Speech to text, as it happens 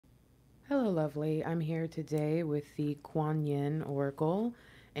Hello, lovely. I'm here today with the Kuan Yin Oracle,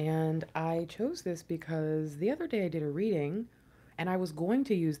 and I chose this because the other day I did a reading and I was going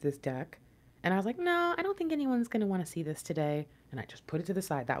to use this deck, and I was like, no, I don't think anyone's going to want to see this today, and I just put it to the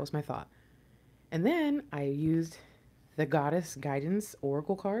side. That was my thought. And then I used the Goddess Guidance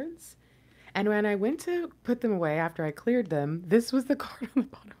Oracle cards, and when I went to put them away after I cleared them, this was the card on the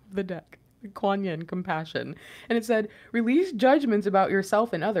bottom of the deck. Kuan Yin, compassion. And it said, release judgments about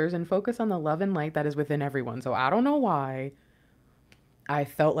yourself and others and focus on the love and light that is within everyone. So I don't know why I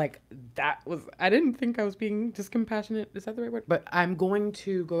felt like I didn't think I was being discompassionate. Is that the right word? But I'm going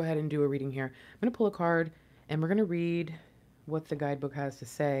to go ahead and do a reading here. I'm going to pull a card and we're going to read what the guidebook has to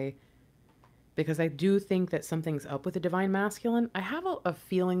say because I do think that something's up with the divine masculine. I have a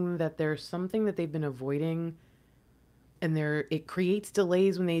feeling that there's something that they've been avoiding, and it creates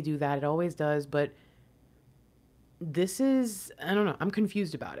delays when they do that. It always does, but this is, I don't know, I'm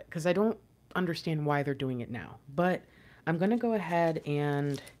confused about it because I don't understand why they're doing it now. But I'm going to go ahead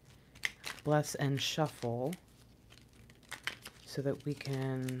and bless and shuffle so that we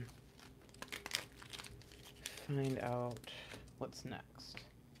can find out what's next.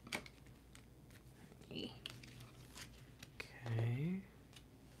 Okay.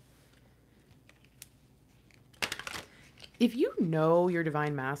 If you know your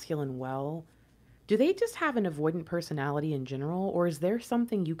divine masculine well, do they just have an avoidant personality in general, or is there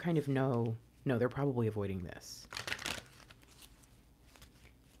something you kind of know? No, they're probably avoiding this.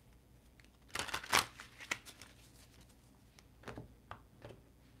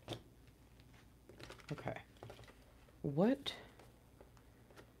 Okay. What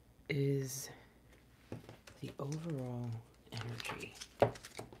is the overall energy?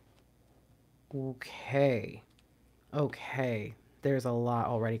 Okay. Okay. There's a lot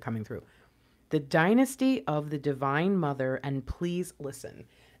already coming through. The dynasty of the divine mother, and please listen.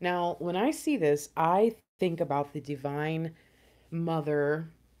 Now, when I see this, I think about the divine mother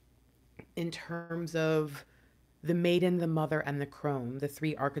in terms of the maiden, the mother, and the crone, the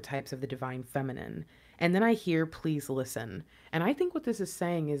three archetypes of the divine feminine. And then I hear, please listen. And I think what this is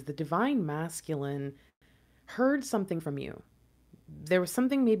saying is the divine masculine heard something from you. There was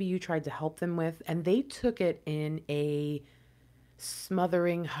something maybe you tried to help them with, and they took it in a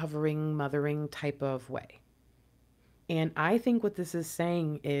smothering, hovering, mothering type of way. And I think what this is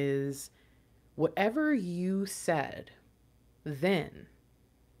saying is whatever you said then,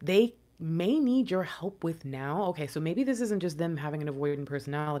 they may need your help with now. Okay, so maybe this isn't just them having an avoidant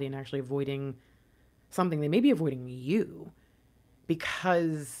personality and actually avoiding something. They may be avoiding you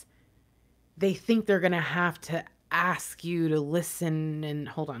because they think they're going to have to ask you to listen. And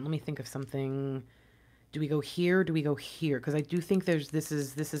hold on, let me think of something. Do we go here? Do we go here? Because I do think this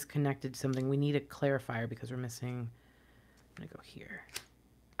is connected to something. We need a clarifier because we're missing. I'm going to go here.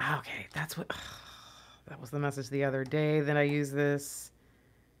 Okay, that's what, that was the message the other day that I used this.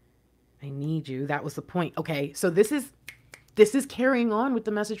 I need you. That was the point. Okay, so this is carrying on with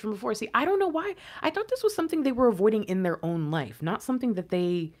the message from before. See, I don't know why. I thought this was something they were avoiding in their own life, not something that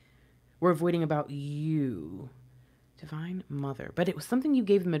they were avoiding about you. Divine Mother. But it was something you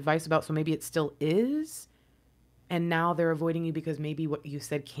gave them advice about, so maybe it still is. And now they're avoiding you because maybe what you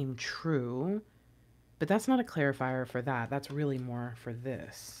said came true. But that's not a clarifier for that. That's really more for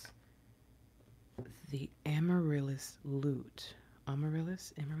this. The Amaryllis Lute.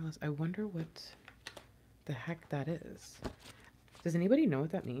 Amaryllis? I wonder what the heck that is. Does anybody know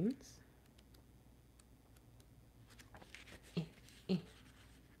what that means?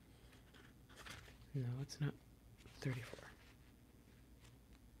 No, it's not 34.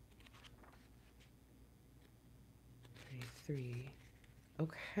 33.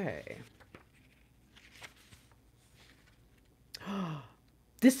 Okay.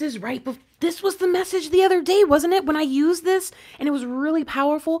 This is right. This was the message the other day, wasn't it? When I used this and it was really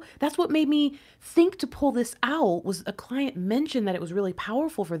powerful. That's what made me think to pull this out. Was a client mentioned that it was really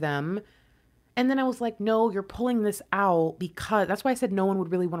powerful for them. And then I was like, no, you're pulling this out because that's why I said no one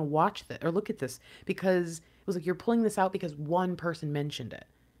would really want to watch this or look at this, because it was like, you're pulling this out because one person mentioned it.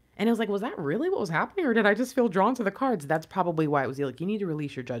 And it was like, was that really what was happening? Or did I just feel drawn to the cards? That's probably why it was like, you need to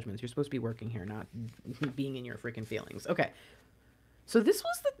release your judgments. You're supposed to be working here, not being in your freaking feelings. Okay. So this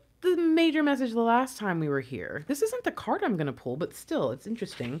was the major message the last time we were here. This isn't the card I'm going to pull, but still, it's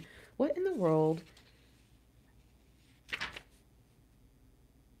interesting. What in the world?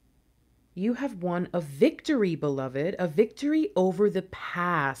 You have won a victory, beloved, a victory over the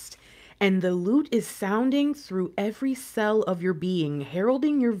past. And the lute is sounding through every cell of your being,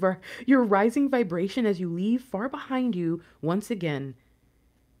 heralding your rising vibration as you leave far behind you once again.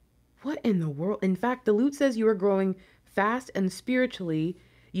 What in the world? In fact, the lute says you are growing fast and spiritually.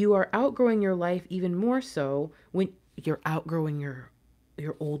 You are outgrowing your life even more so when you're outgrowing your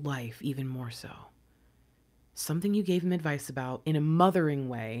old life even more so. Something you gave them advice about in a mothering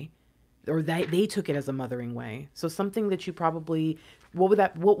way, or they took it as a mothering way. So something that you probably, what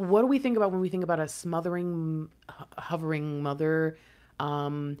do we think about when we think about a smothering, hovering mother,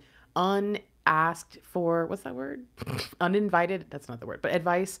 um, unasked for, what's that word? Uninvited, that's not the word, but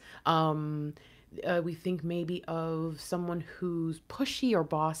advice. We think maybe of someone who's pushy or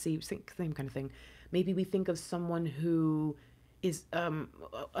bossy, same kind of thing. Maybe we think of someone who is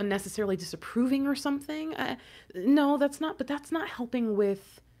unnecessarily disapproving or something. No, but that's not helping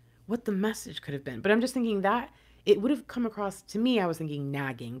with what the message could have been. But I'm just thinking that it would have come across to me. I was thinking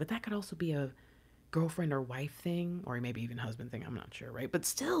nagging, but that could also be a girlfriend or wife thing, or maybe even husband thing. I'm not sure, right? But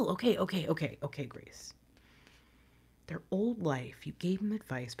still, okay, Grace. Their old life, you gave them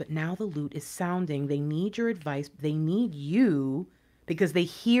advice, but now the lute is sounding. They need your advice. They need you because they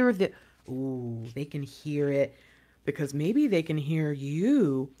hear the, ooh, they can hear it because maybe they can hear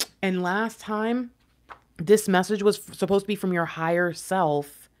you. And last time, this message was supposed to be from your higher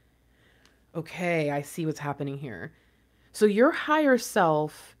self. Okay, I see what's happening here. So your higher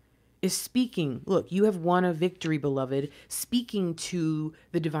self is speaking. Look, you have won a victory, beloved, speaking to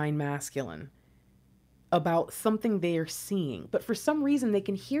the divine masculine about something they are seeing. But for some reason, they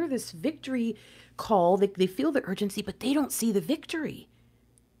can hear this victory call. They feel the urgency, but they don't see the victory.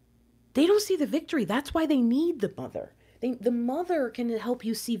 They don't see the victory. That's why they need the mother. The mother can help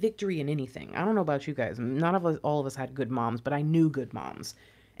you see victory in anything. I don't know about you guys. All of us had good moms, but I knew good moms.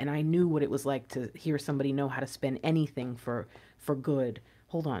 And I knew what it was like to hear somebody know how to spend anything for good.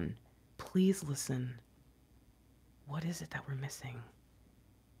 Hold on. Please listen. What is it that we're missing?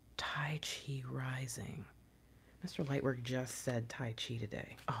 Tai Chi rising. Mr. Lightwork just said Tai Chi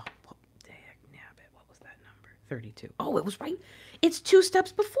today. Oh, dang nabbit. What was that number? 32. Oh, it was right. It's 2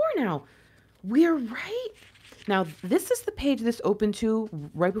 steps before now. We're right. Now, this is the page this opened to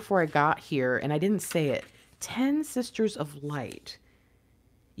right before I got here, and I didn't say it. 10 Sisters of Light.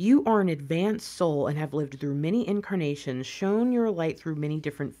 You are an advanced soul and have lived through many incarnations, shown your light through many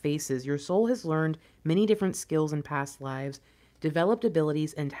different faces. Your soul has learned many different skills in past lives, developed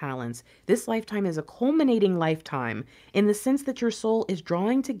abilities and talents. This lifetime is a culminating lifetime in the sense that your soul is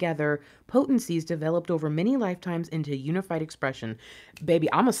drawing together potencies developed over many lifetimes into unified expression.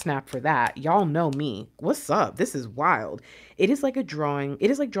 Baby, I'm a snap for that. Y'all know me. What's up? This is wild. It is like drawing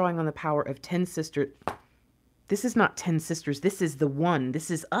on the power of 10 sisters. This is not 10 sisters. This is the one. This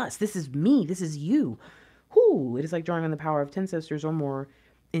is us. This is me. This is you. Whoo! It is like drawing on the power of 10 sisters or more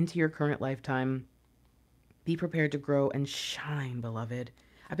into your current lifetime. Be prepared to grow and shine, beloved.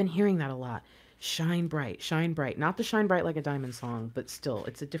 I've been hearing that a lot. Shine bright, shine bright. Not the Shine Bright Like a Diamond song, but still,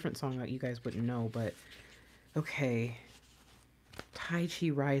 it's a different song that you guys wouldn't know, but okay. Tai Chi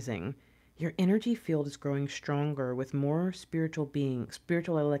rising. Your energy field is growing stronger with more spiritual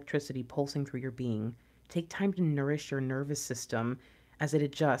electricity pulsing through your being. Take time to nourish your nervous system as it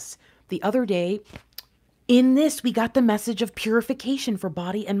adjusts. The other day, in this, we got the message of purification for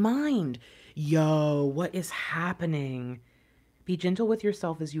body and mind. Yo, what is happening? Be gentle with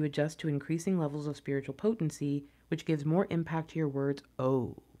yourself as you adjust to increasing levels of spiritual potency, which gives more impact to your words.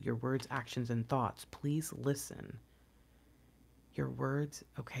 Oh, your words, actions, and thoughts. Please listen. Your words.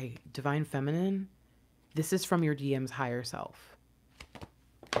 Okay, Divine Feminine. This is from your DM's higher self.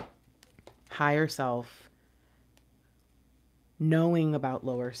 Higher self. Knowing about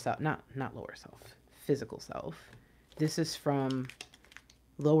lower self. Not lower self. Physical self. This is from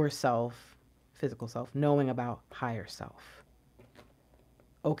lower self. Physical self. Knowing about higher self.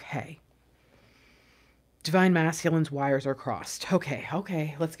 Okay. Divine Masculine's wires are crossed.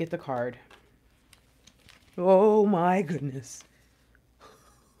 Okay. Let's get the card. Oh my goodness.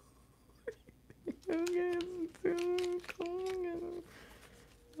 Okay,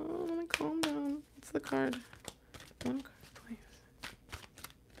 I'm gonna calm down. What's the card? One card, please.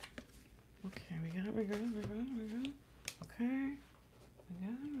 Okay, we got. Okay. We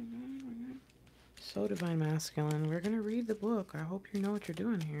got. So Divine Masculine, we're gonna read the book. I hope you know what you're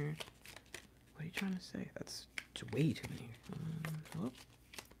doing here. What are you trying to say? That's way too many. Whoop.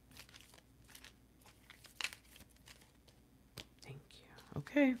 Thank you.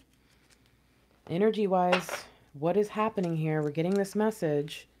 Okay. Energy-wise, what is happening here? We're getting this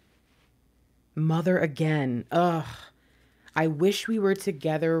message. Mother again. Ugh. I wish we were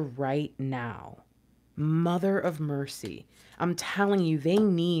together right now. Mother of mercy. I'm telling you, they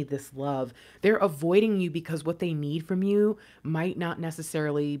need this love. They're avoiding you because what they need from you might not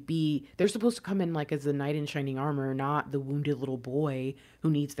necessarily be... They're supposed to come in like as the knight in shining armor, not the wounded little boy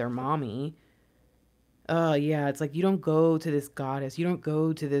who needs their mommy. Yeah, it's like you don't go to this goddess, you don't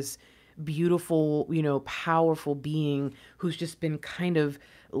go to this beautiful, powerful being who's just been kind of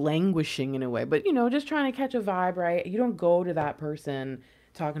languishing in a way, but just trying to catch a vibe, right? You don't go to that person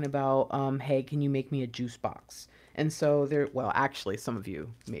talking about, hey, can you make me a juice box? And so there, well, actually, some of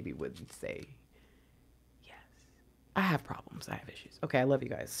you maybe would say, yes, I have problems, I have issues. Okay, I love you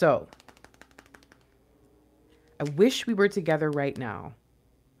guys. So I wish we were together right now.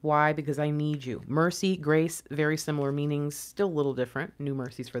 Why? Because I need you. Mercy, grace, very similar meanings, still a little different. New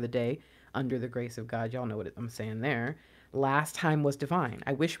mercies for the day, under the grace of God. Y'all know what I'm saying there. Last time was divine.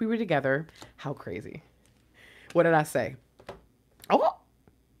 I wish we were together. How crazy. What did I say? Oh,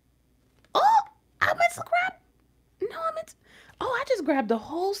 I meant to grab. No, I meant to. Oh, I just grabbed the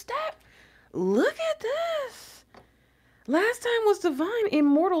whole stack. Look at this. Last time was divine.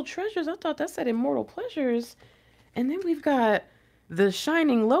 Immortal treasures. I thought that said immortal pleasures. And then we've got the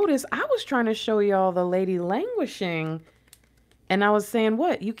shining lotus. I was trying to show y'all the lady languishing. And I was saying,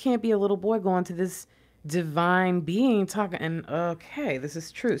 what? You can't be a little boy going to this divine being talking. And okay, this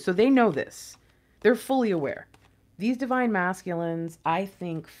is true. So they know this. They're fully aware. These divine masculines, I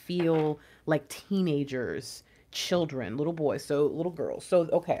think, feel like teenagers, children, little boys, so little girls. So,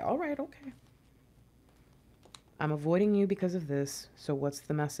 okay, all right, okay. I'm avoiding you because of this. So what's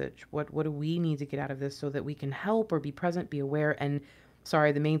the message? What do we need to get out of this so that we can help or be present, be aware? And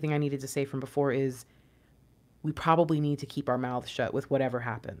sorry, the main thing I needed to say from before is we probably need to keep our mouths shut with whatever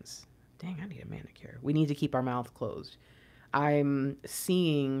happens. Dang, I need a manicure. We need to keep our mouth closed. I'm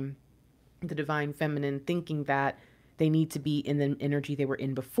seeing the divine feminine thinking that they need to be in the energy they were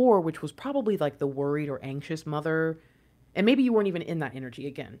in before, which was probably like the worried or anxious mother. And maybe you weren't even in that energy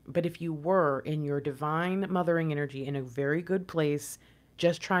again. But if you were in your divine mothering energy in a very good place,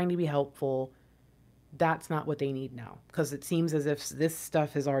 just trying to be helpful, that's not what they need now. Because it seems as if this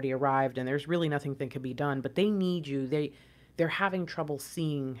stuff has already arrived and there's really nothing that can be done. But they need you. They're having trouble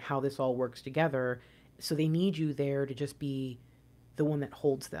seeing how this all works together. So they need you there to just be the one that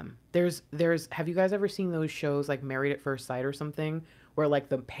holds them. There's have you guys ever seen those shows like Married at First Sight or something where like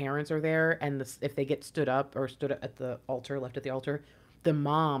the parents are there and if they get stood up or stood at the altar, left at the altar, the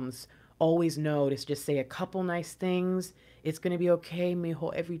moms always know to just say a couple nice things. It's going to be okay,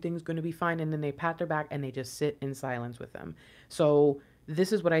 mijo, everything's going to be fine. And then they pat their back and they just sit in silence with them. So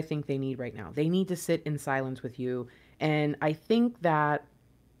this is what I think they need right now. They need to sit in silence with you. And I think that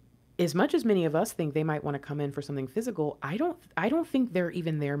as much as many of us think they might want to come in for something physical, I don't think they're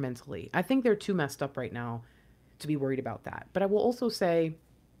even there mentally. I think they're too messed up right now to be worried about that. But I will also say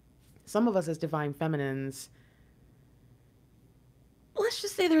some of us as divine feminines, let's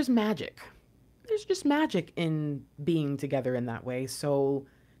just say there's magic. There's just magic in being together in that way. So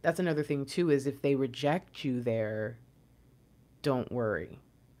that's another thing too, is if they reject you there, don't worry.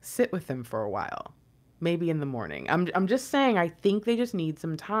 Sit with them for a while. Maybe in the morning. I'm just saying, I think they just need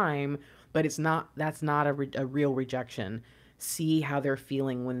some time, but that's not a real rejection. See how they're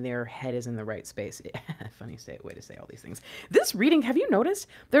feeling when their head is in the right space. Funny way to say all these things. This reading, have you noticed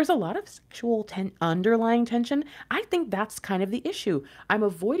there's a lot of sexual underlying tension? I think that's kind of the issue. I'm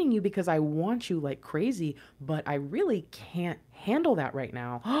avoiding you because I want you like crazy, but I really can't handle that right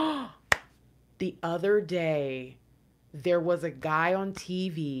now. The other day, there was a guy on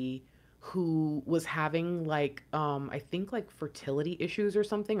TV who was having like I think like fertility issues or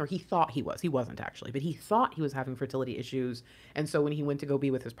something, or he thought he wasn't actually, but he thought he was having fertility issues. And so when he went to go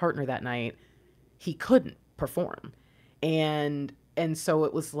be with his partner that night, he couldn't perform. And so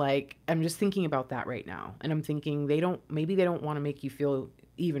it was like, I'm just thinking about that right now. And I'm thinking maybe they don't want to make you feel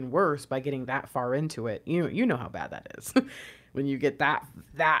even worse by getting that far into it. You know how bad that is. When you get that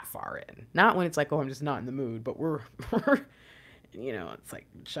far in. Not when it's like, oh, I'm just not in the mood, but we're it's like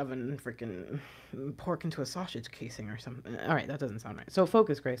shoving freaking pork into a sausage casing or something. All right, that doesn't sound right. So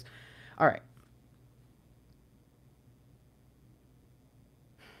focus, Grace. All right.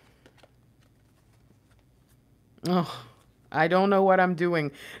 Oh, I don't know what I'm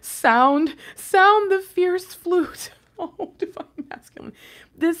doing. Sound the fierce flute. Oh, divine masculine.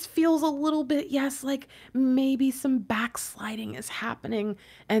 This feels a little bit, yes, like maybe some backsliding is happening.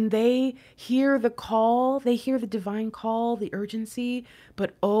 And they hear the call, they hear the divine call, the urgency,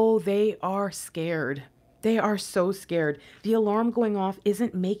 but oh, they are scared. They are so scared. The alarm going off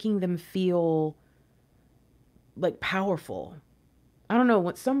isn't making them feel like powerful. I don't know,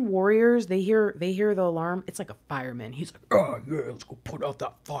 when some warriors, they hear the alarm, it's like a fireman. He's like, oh yeah, let's go put out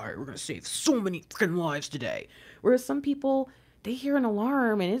that fire. We're gonna save so many freaking lives today. Whereas some people, they hear an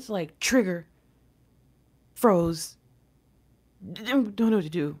alarm and it's like trigger, froze, don't know what to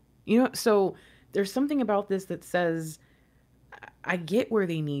do. So there's something about this that says, I get where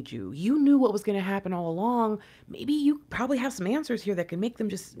they need you. You knew what was going to happen all along. Maybe you probably have some answers here that can make them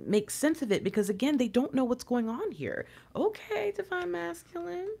just make sense of it because, again, they don't know what's going on here. Okay, Divine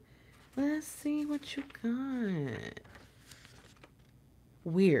Masculine. Let's see what you got.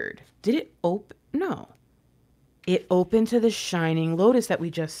 Weird. Did it open? No. It opened to the shining lotus that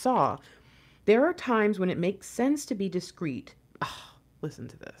we just saw. There are times when it makes sense to be discreet. Oh, listen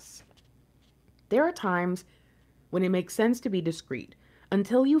to this. There are times when it makes sense to be discreet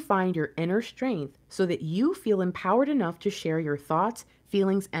until you find your inner strength so that you feel empowered enough to share your thoughts,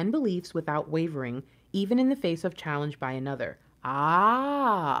 feelings, and beliefs without wavering, even in the face of challenge by another.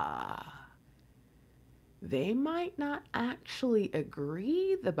 They might not actually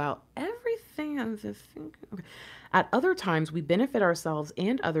agree about everything I'm just thinking. Okay. At other times, we benefit ourselves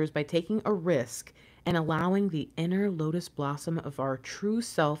and others by taking a risk and allowing the inner lotus blossom of our true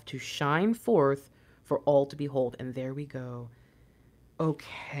self to shine forth for all to behold. And there we go.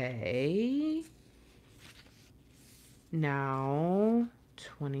 Okay. Now,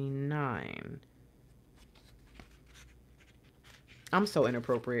 29. I'm so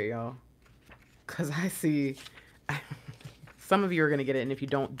inappropriate, y'all. Because I see some of you are going to get it. And if you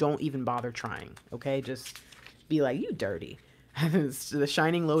don't even bother trying. Okay. Just be like, you dirty. The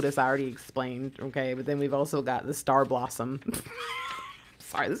shining lotus I already explained. Okay. But then we've also got the star blossom.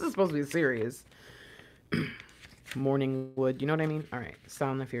 Sorry. This is supposed to be serious. Morning wood. You know what I mean? All right.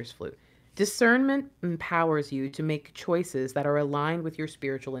 Sound the fierce flute. Discernment empowers you to make choices that are aligned with your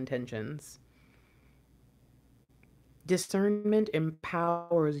spiritual intentions. Discernment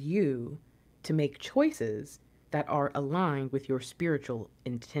empowers you to make choices that are aligned with your spiritual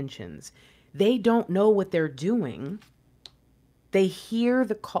intentions. They don't know what they're doing. They hear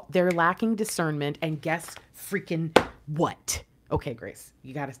the call. They're lacking discernment, and guess freaking what? Okay, Grace,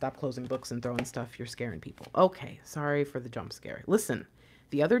 you got to stop closing books and throwing stuff. You're scaring people. Okay, sorry for the jump scare. Listen,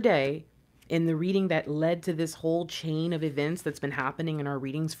 the other day in the reading that led to this whole chain of events that's been happening in our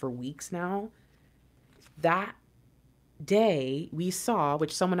readings for weeks now, that day we saw,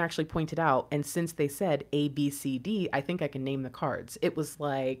 which someone actually pointed out, and since they said A, B, C, D, I think I can name the cards. It was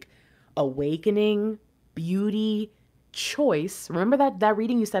like awakening, beauty, choice. Remember that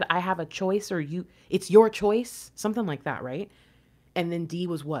reading you said I have a choice, or it's your choice, something like that, right? And then D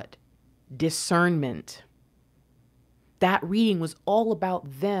was what? Discernment. That reading was all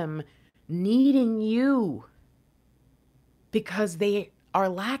about them needing you because they are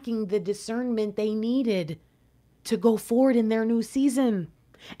lacking the discernment they needed to go forward in their new season.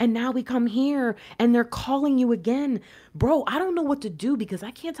 And now we come here and they're calling you again. Bro, I don't know what to do because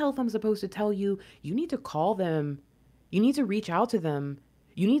I can't tell if I'm supposed to tell you, you need to call them. You need to reach out to them.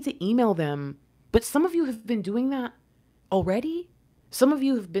 You need to email them. But some of you have been doing that already. Some of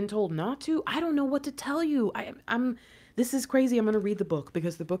you have been told not to. I don't know what to tell you. This is crazy. I'm going to read the book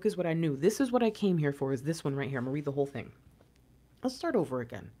because the book is what I knew. This is what I came here for, is this one right here. I'm going to read the whole thing. Let's start over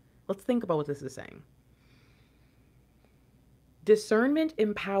again. Let's think about what this is saying. Discernment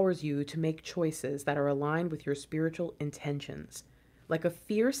empowers you to make choices that are aligned with your spiritual intentions. Like a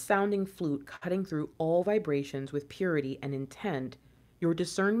fierce-sounding flute cutting through all vibrations with purity and intent, your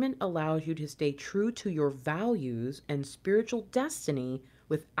discernment allows you to stay true to your values and spiritual destiny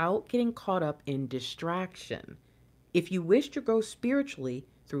without getting caught up in distraction. If you wish to grow spiritually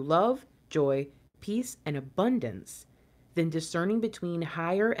through love, joy, peace, and abundance, then discerning between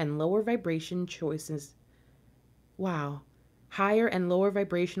higher and lower vibration choices. Wow. Higher and lower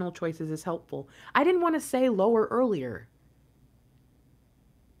vibrational choices is helpful. I didn't want to say lower earlier.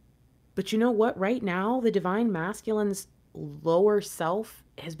 But you know what? Right now, the divine masculine's lower self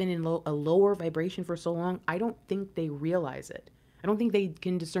has been in a lower vibration for so long. I don't think they realize it. I don't think they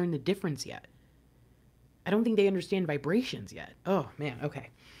can discern the difference yet. I don't think they understand vibrations yet. Oh, man. Okay.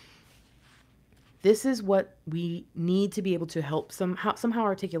 This is what we need to be able to help somehow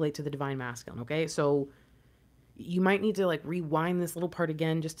articulate to the divine masculine. Okay. So you might need to like rewind this little part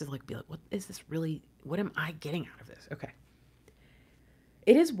again just to like be like, what is this really? What am I getting out of this? Okay.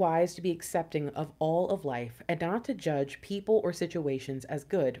 It is wise to be accepting of all of life and not to judge people or situations as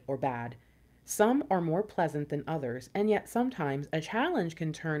good or bad. Some are more pleasant than others, and yet sometimes a challenge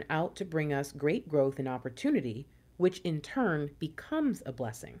can turn out to bring us great growth and opportunity, which in turn becomes a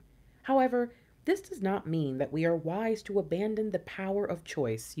blessing. However, this does not mean that we are wise to abandon the power of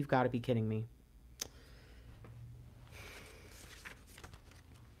choice. You've got to be kidding me.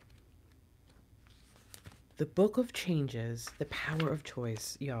 The Book of Changes, the power of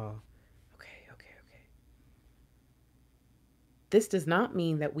choice, y'all. Okay. This does not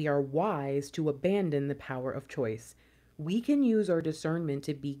mean that we are wise to abandon the power of choice. We can use our discernment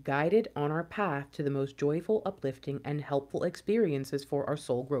to be guided on our path to the most joyful, uplifting, and helpful experiences for our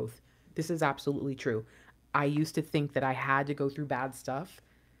soul growth. This is absolutely true. I used to think that I had to go through bad stuff.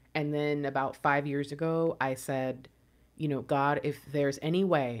 And then about 5 years ago, I said, God, if there's any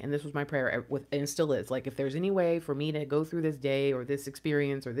way, and this was my prayer with, and still is, like, if there's any way for me to go through this day or this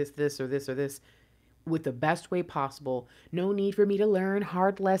experience or this or this or this with the best way possible. No need for me to learn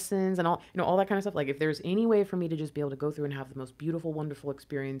hard lessons and all that kind of stuff. Like if there's any way for me to just be able to go through and have the most beautiful, wonderful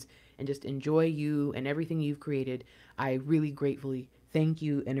experience and just enjoy you and everything you've created, I really gratefully thank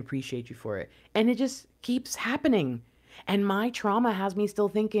you and appreciate you for it. And it just keeps happening. And my trauma has me still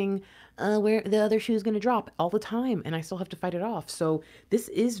thinking, where the other shoe is going to drop all the time. And I still have to fight it off. So this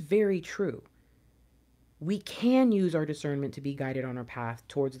is very true. We can use our discernment to be guided on our path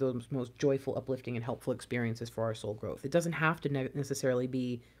towards those most joyful, uplifting, and helpful experiences for our soul growth. It doesn't have to necessarily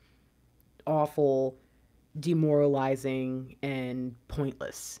be awful, demoralizing, and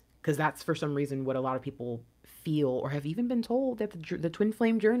pointless, because that's for some reason what a lot of people feel or have even been told, that the twin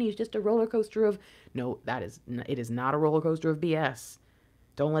flame journey is just a roller coaster of, no, it is not a roller coaster of BS.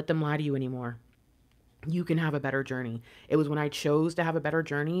 Don't let them lie to you anymore. You can have a better journey. It was when I chose to have a better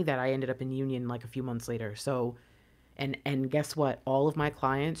journey that I ended up in union like a few months later. So, and guess what? All of my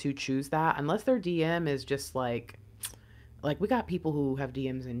clients who choose that, unless their DM is just like we got people who have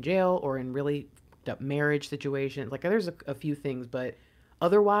DMs in jail or in really marriage situations. Like there's a few things, but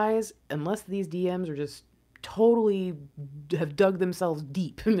otherwise, unless these DMs are just totally have dug themselves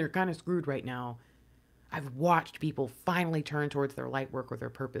deep and they're kind of screwed right now, I've watched people finally turn towards their light work or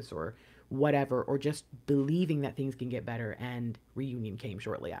their purpose or whatever, or just believing that things can get better, and reunion came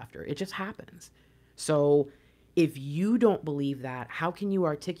shortly after. It just happens. So if you don't believe that, how can you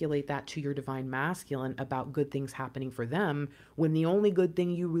articulate that to your divine masculine about good things happening for them when the only good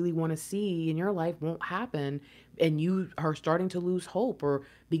thing you really want to see in your life won't happen and you are starting to lose hope or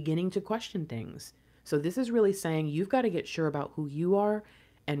beginning to question things? So this is really saying you've got to get sure about who you are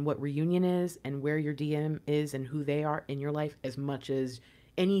and what reunion is and where your DM is and who they are in your life as much as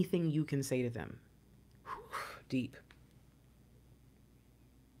anything you can say to them. Deep.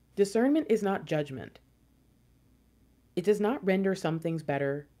 Discernment is not judgment. It does not render some things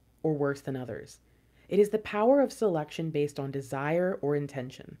better or worse than others. It is the power of selection based on desire or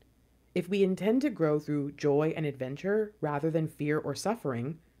intention. If we intend to grow through joy and adventure rather than fear or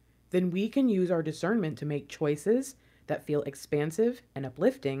suffering, then we can use our discernment to make choices that feel expansive and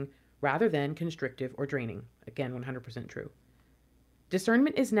uplifting rather than constrictive or draining. Again, 100% true.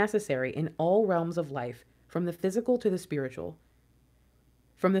 Discernment is necessary in all realms of life, from the physical to the spiritual.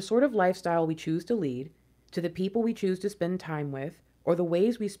 From the sort of lifestyle we choose to lead, to the people we choose to spend time with, or the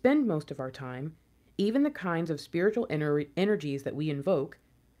ways we spend most of our time, even the kinds of spiritual energies that we invoke,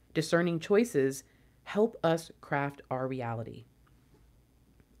 discerning choices help us craft our reality.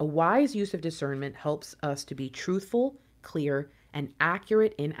 A wise use of discernment helps us to be truthful, clear, and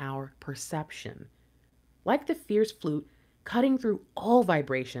accurate in our perception. Like the fierce flute cutting through all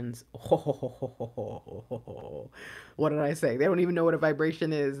vibrations. Oh, what did I say? They don't even know what a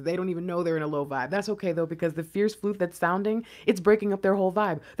vibration is. They don't even know they're in a low vibe. That's okay though, because the fierce flute that's sounding, it's breaking up their whole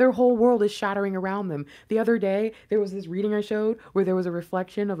vibe. Their whole world is shattering around them. The other day, there was this reading I showed where there was a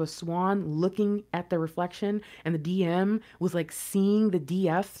reflection of a swan looking at the reflection, and the DM was like seeing the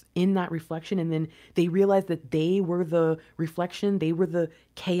DF in that reflection, and then they realized that they were the reflection. They were the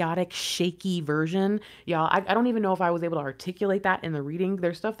chaotic, shaky version. Y'all, I don't even know if I was able to articulate that in the reading.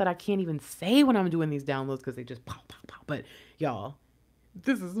 There's stuff that I can't even say when I'm doing these downloads because they just pop, pop, pop. But y'all,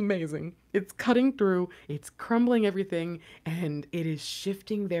 this is amazing. It's cutting through, it's crumbling everything, and it is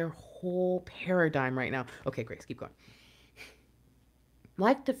shifting their whole paradigm right now. Okay, Grace, keep going.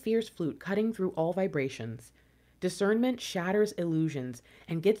 Like the fierce flute cutting through all vibrations, discernment shatters illusions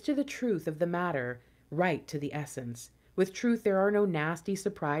and gets to the truth of the matter, right to the essence. With truth, there are no nasty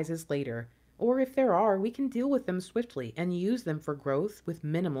surprises later, or if there are, we can deal with them swiftly and use them for growth with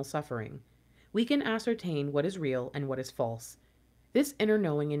minimal suffering. We can ascertain what is real and what is false. This inner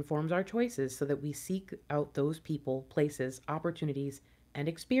knowing informs our choices so that we seek out those people, places, opportunities, and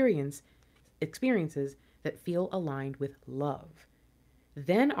experiences that feel aligned with love.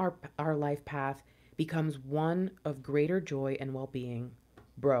 Then our life path becomes one of greater joy and well-being.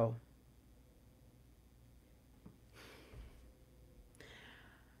 Bro.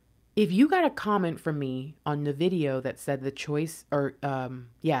 If you got a comment from me on the video that said the choice, or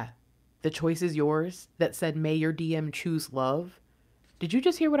the choice is yours, that said, may your DM choose love. Did you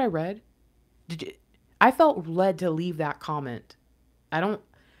just hear what I read? I felt led to leave that comment.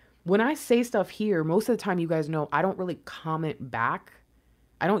 When I say stuff here, most of the time, you guys know, I don't really comment back.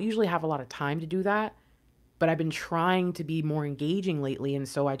 I don't usually have a lot of time to do that. but I've been trying to be more engaging lately. And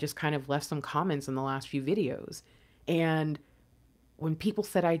so I just kind of left some comments in the last few videos. And when people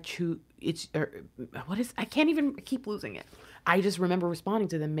said I choose, it's, or, what is, I can't even keep losing it. I just remember responding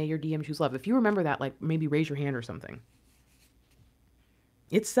to them, may your DM choose love. If you remember that, like maybe raise your hand or something.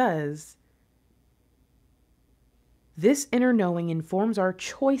 It says, this inner knowing informs our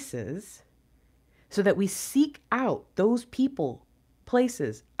choices so that we seek out those people,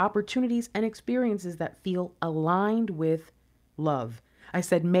 places, opportunities, and experiences that feel aligned with love. I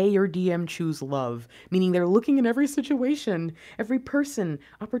said, may your DM choose love, meaning they're looking in every situation, every person,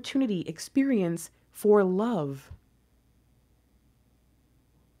 opportunity, experience for love.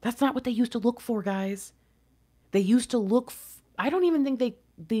 That's not what they used to look for, guys. They used to look, I don't even think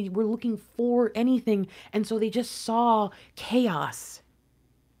they were looking for anything. And so they just saw chaos.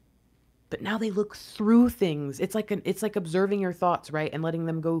 But now they look through things. It's like observing your thoughts, right? And letting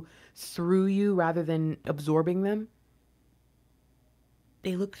them go through you rather than absorbing them.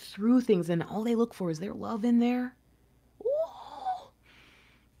 They look through things and all they look for is their love in there. Ooh.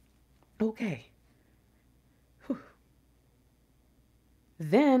 Okay. Whew.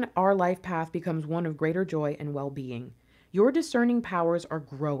 Then our life path becomes one of greater joy and well-being. Your discerning powers are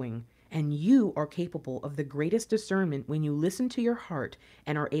growing, and you are capable of the greatest discernment when you listen to your heart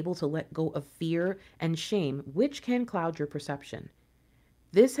and are able to let go of fear and shame, which can cloud your perception.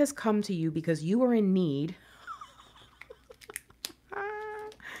 This has come to you because you are in need.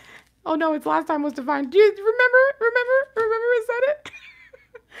 Oh no, its last time was divine. Do you remember it said it?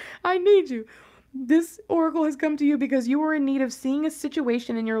 I need you. This oracle has come to you because you are in need of seeing a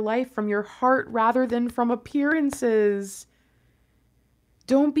situation in your life from your heart rather than from appearances.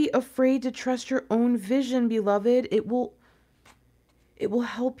 Don't be afraid to trust your own vision, beloved. It will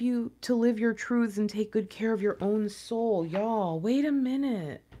help you to live your truths and take good care of your own soul. Y'all, wait a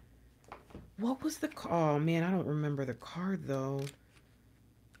minute. What was the oh man, I don't remember the card though.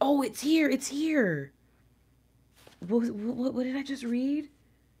 Oh, it's here. It's here. What did I just read?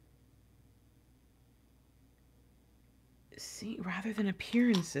 See, rather than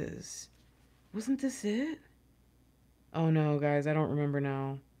appearances. Wasn't this it? Oh no, guys, I don't remember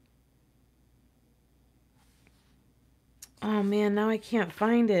now. Oh man, now I can't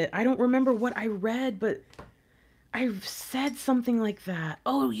find it. I don't remember what I read, but I said something like that.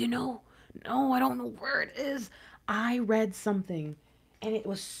 Oh, no, I don't know where it is. I read something and it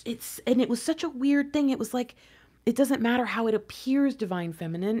was such a weird thing. It was like, it doesn't matter how it appears divine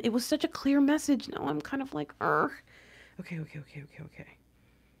feminine. It was such a clear message. Now I'm kind of like, okay.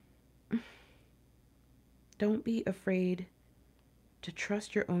 Don't be afraid to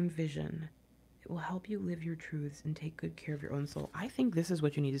trust your own vision. It will help you live your truths and take good care of your own soul. I think this is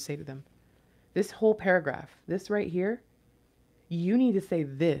what you need to say to them. This whole paragraph, this right here, you need to say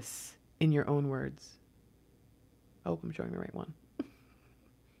this in your own words. Oh, I'm showing the right one.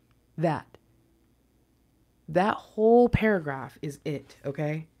 That whole paragraph is it,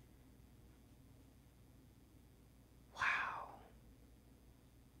 okay?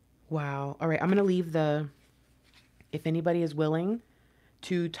 Wow. All right, I'm going to leave if anybody is willing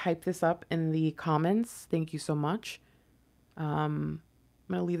to type this up in the comments, thank you so much. I'm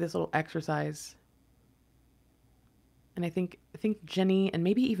going to leave this little exercise. And I think Jenny and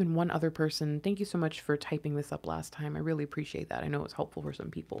maybe even one other person, thank you so much for typing this up last time. I really appreciate that. I know it's helpful for some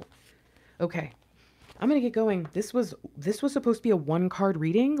people. Okay. I'm going to get going. This was supposed to be a 1-card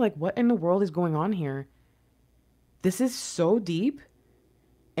reading. Like, what in the world is going on here? This is so deep.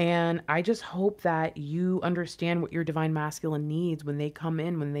 And I just hope that you understand what your divine masculine needs when they come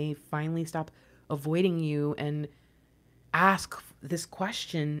in, when they finally stop avoiding you and ask this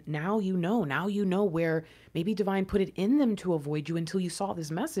question. Now you know where maybe divine put it in them to avoid you until you saw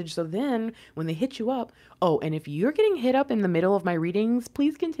this message. So then when they hit you up, oh, and if you're getting hit up in the middle of my readings,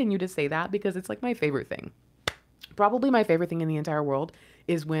 please continue to say that, because it's like my favorite thing. Probably my favorite thing in the entire world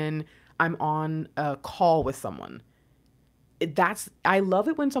is when I'm on a call with someone. I love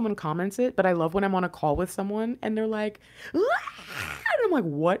it when someone comments it, but I love when I'm on a call with someone and they're like, ah! And I'm like,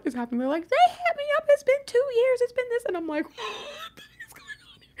 what is happening? They're like, they hit me up. It's been 2 years. It's been this. And I'm like, what is going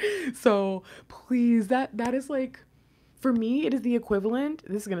on here? So please, that is like, for me, it is the equivalent.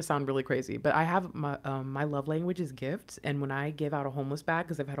 This is going to sound really crazy, but I have my love language is gifts. And when I give out a homeless bag,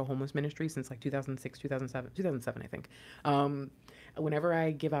 because I've had a homeless ministry since like 2006, 2007, I think. Whenever I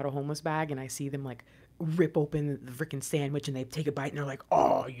give out a homeless bag and I see them like rip open the freaking sandwich and they take a bite and they're like,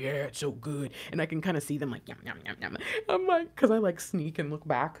 oh yeah, it's so good. And I can kind of see them like, yum, yum, yum, yum. I'm like, cause I like sneak and look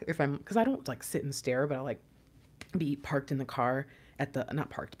back cause I don't like sit and stare, but I like be parked in the car not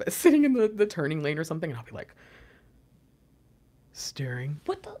parked, but sitting in the turning lane or something. And I'll be like staring.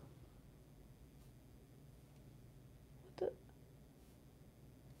 What the?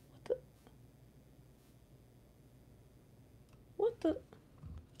 the?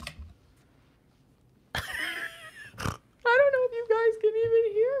 I don't know if you guys can even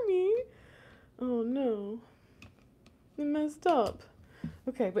hear me. Oh no. It messed up.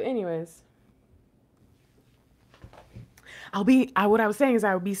 Okay, but anyways. What I was saying is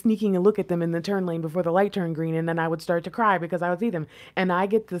I would be sneaking a look at them in the turn lane before the light turned green, and then I would start to cry because I would see them. And I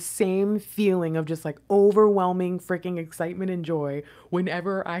get the same feeling of just like overwhelming freaking excitement and joy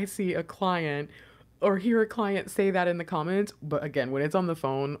whenever I see a client or hear a client say that in the comments. But again, when it's on the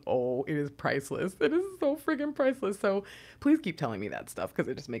phone, oh, it is priceless. It is so freaking priceless. So please keep telling me that stuff because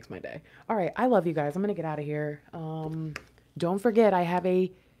it just makes my day. All right, I love you guys. I'm gonna get out of here. Don't forget, I have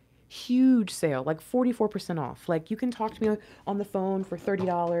a huge sale, like 44% off. Like you can talk to me on the phone for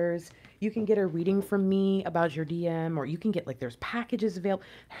 $30. You can get a reading from me about your DM, or you can get like there's packages available.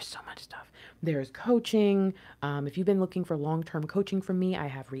 There's so much stuff. There's coaching. If you've been looking for long-term coaching from me, I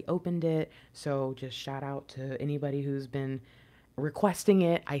have reopened it. So just shout out to anybody who's been requesting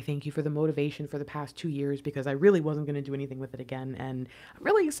it. I thank you for the motivation for the past 2 years because I really wasn't going to do anything with it again. And I'm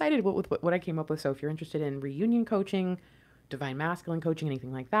really excited with what I came up with. So if you're interested in reunion coaching, divine masculine coaching,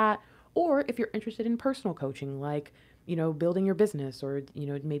 anything like that, or if you're interested in personal coaching, like, building your business, or,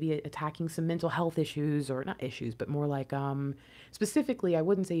 maybe attacking some mental health issues, or not issues, but more like, specifically, I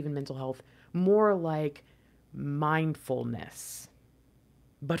wouldn't say even mental health, more like mindfulness,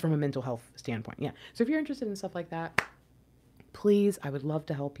 but from a mental health standpoint. Yeah. So if you're interested in stuff like that, please, I would love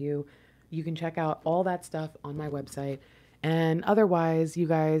to help you. You can check out all that stuff on my website. And otherwise, you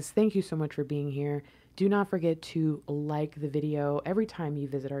guys, thank you so much for being here. Do not forget to like the video every time you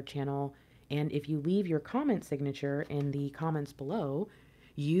visit our channel. And if you leave your comment signature in the comments below,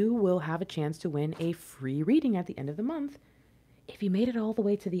 you will have a chance to win a free reading at the end of the month. If you made it all the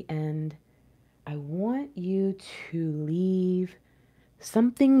way to the end, I want you to leave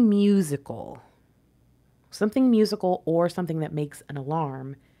something musical or something that makes an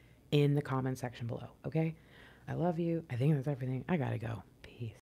alarm in the comment section below. Okay? I love you. I think that's everything. I gotta go.